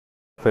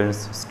Friends,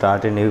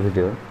 start a new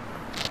video.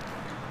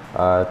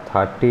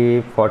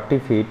 30-40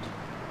 feet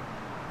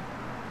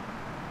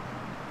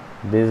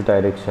this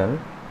direction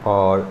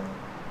or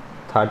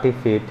 30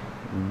 feet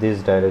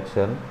this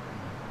direction.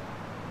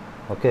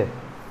 Okay,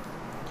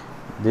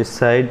 this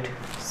side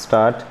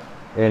start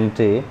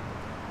entry.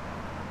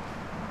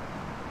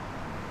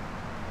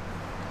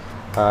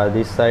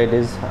 This side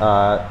is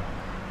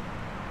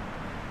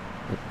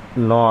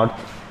north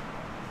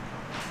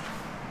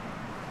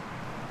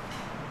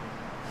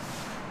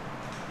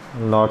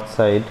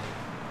side.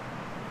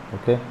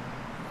 Okay,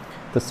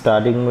 तो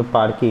starting में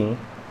parking,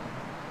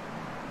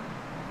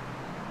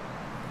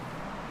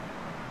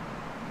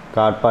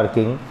 car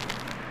parking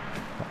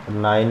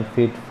 9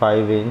 feet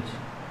 5 inch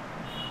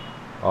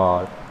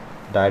और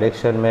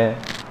direction में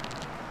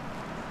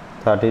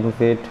 13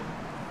 feet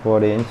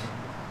 4 inch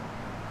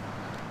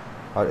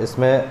और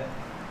इसमें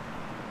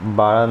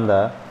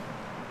बारंदा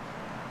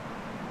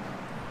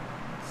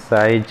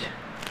size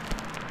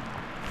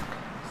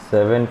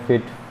 7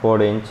 feet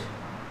 4 inch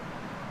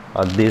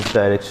और this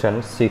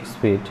direction 6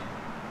 feet.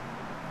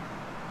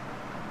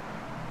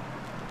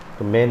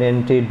 तो main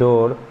entry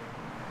door,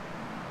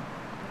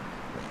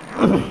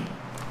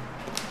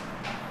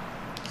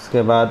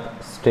 इसके बाद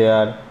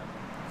स्टेयर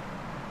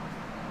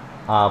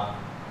आप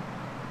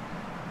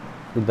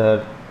इधर,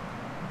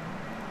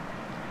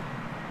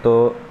 तो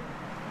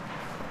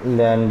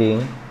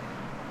landing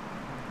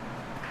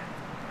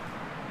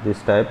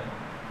this type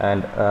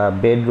and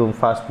bedroom,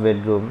 first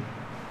bedroom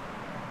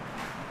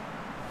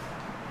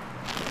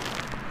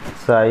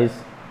size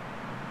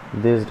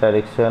this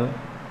direction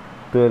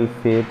 12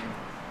 feet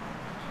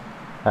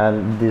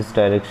and this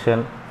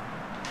direction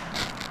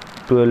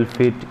 12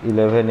 feet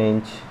 11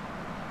 inch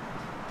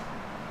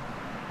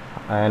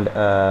and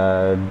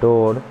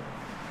door,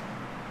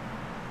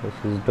 this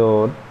is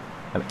door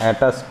and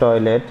attached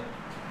toilet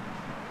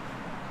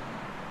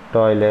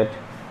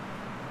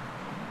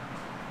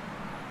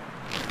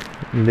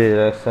this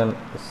direction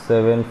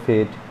 7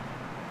 feet,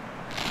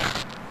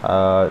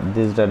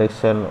 this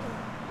direction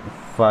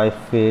 5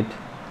 feet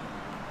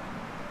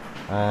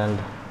and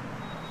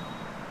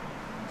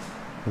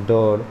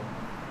door.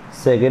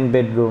 Second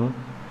bedroom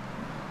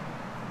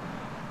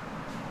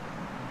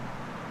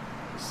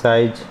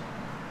size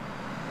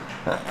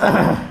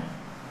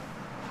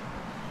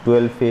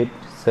 12 feet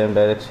same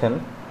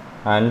direction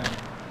and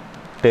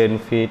 10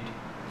 feet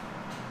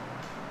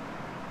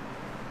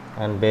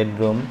and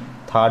bedroom.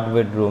 Third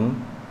bedroom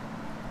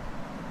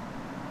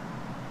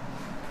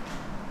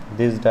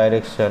this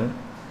direction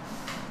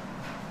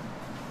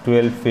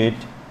 12 feet,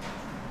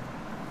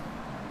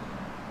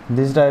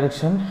 this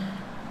direction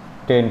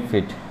 10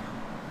 feet.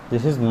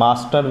 This is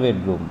master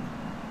bedroom.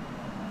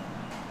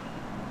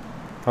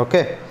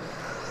 Okay.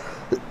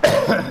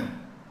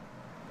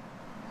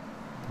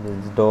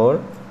 This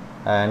door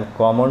and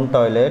common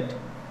toilet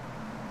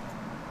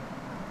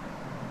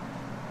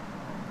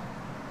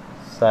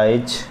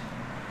size,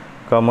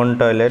 common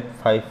toilet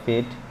 5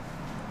 feet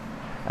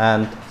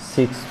and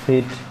 6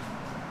 feet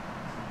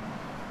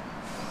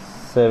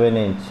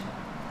 7 inch.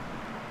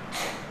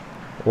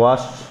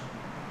 Wash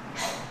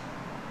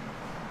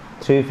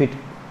 3 feet,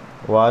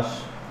 wash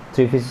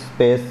 3 feet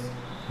space,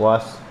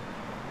 wash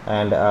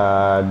and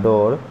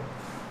door.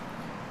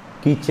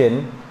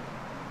 Kitchen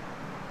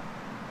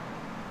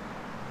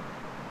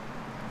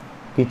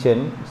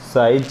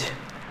size,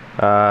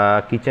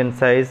 kitchen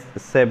size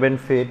 7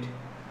 feet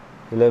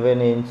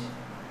 11 inch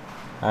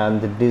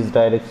and this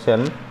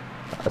direction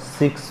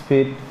 6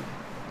 feet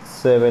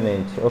 7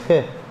 inch.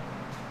 Okay,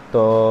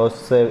 so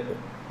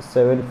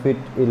 7 feet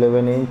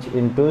 11 inch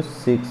into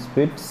 6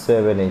 feet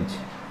 7 inch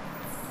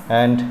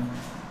and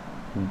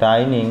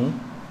dining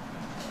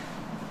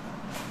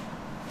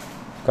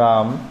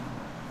cum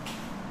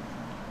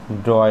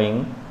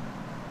drawing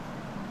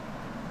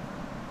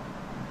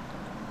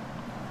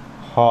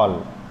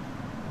hall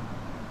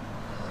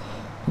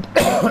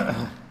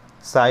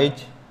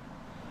size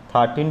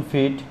 13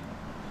 feet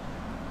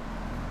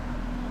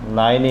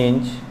 9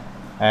 inch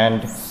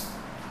and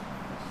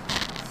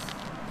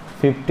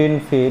 15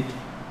 feet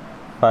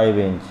 5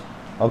 inch.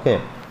 Okay,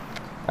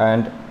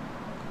 and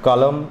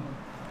column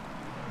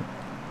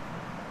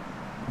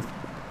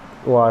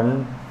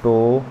 1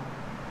 2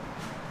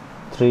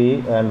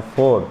 3 and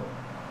 4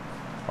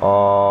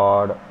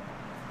 or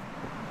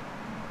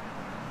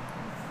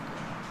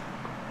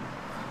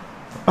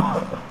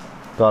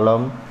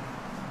column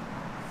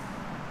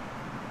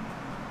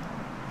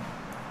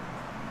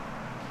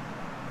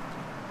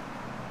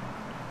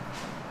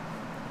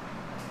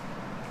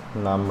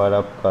number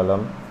of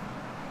column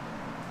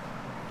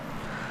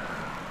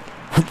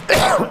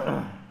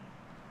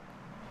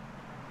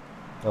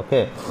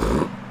okay.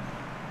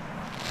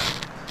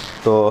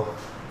 So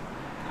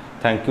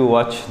thank you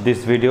watch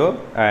this video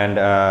and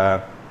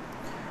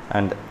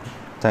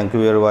thank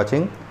you for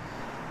watching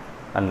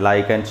and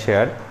like and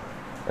share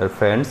your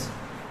friends.